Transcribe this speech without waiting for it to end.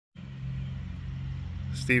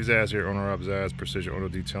Steve Zaz here, owner of Zaz Precision Auto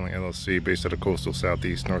Detailing LLC, based out of coastal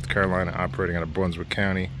southeast North Carolina, operating out of Brunswick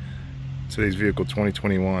County. Today's vehicle,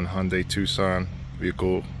 2021 Hyundai Tucson.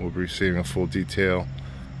 Vehicle will be receiving a full detail,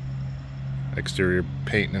 exterior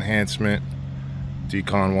paint enhancement,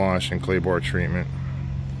 decon wash, and clay bar treatment.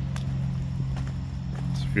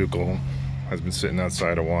 This vehicle has been sitting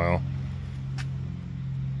outside a while.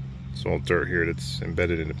 It's all dirt here that's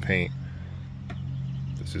embedded in the paint.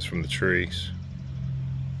 This is from the trees.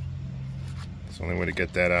 The only way to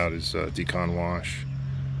get that out is decon wash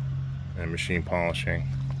and machine polishing.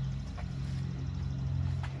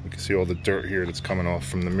 You can see all the dirt here that's coming off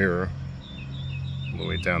from the mirror all the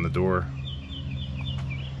way down the door.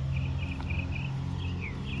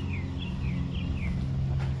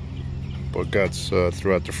 Bug guts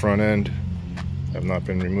throughout the front end have not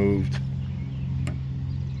been removed.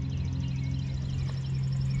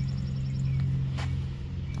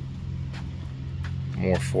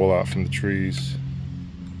 More fallout from the trees.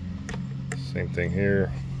 Same thing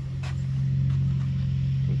here.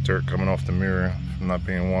 Dirt coming off the mirror from not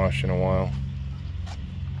being washed in a while.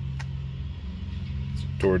 It's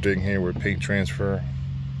a door ding here with paint transfer.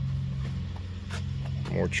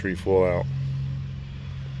 More tree fallout.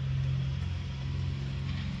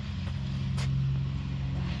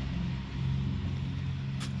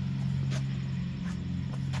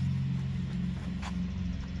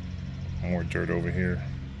 More dirt over here.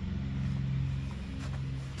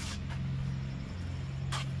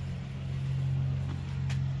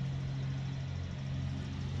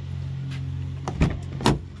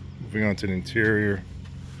 Moving on to the interior.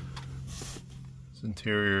 This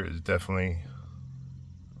interior is definitely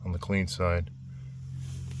on the clean side.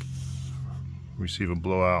 Receive a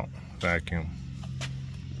blowout vacuum.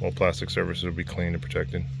 All plastic surfaces will be cleaned and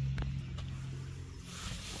protected.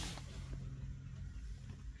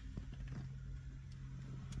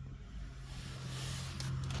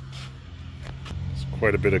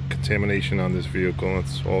 Quite a bit of contamination on this vehicle.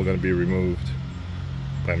 It's all going to be removed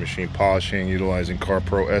by machine polishing, utilizing Car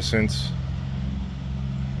Pro Essence,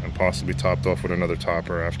 and possibly topped off with another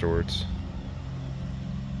topper afterwards.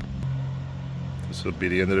 This will be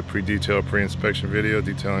the end of the pre-detail, pre-inspection video.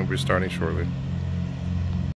 Detailing will be starting shortly.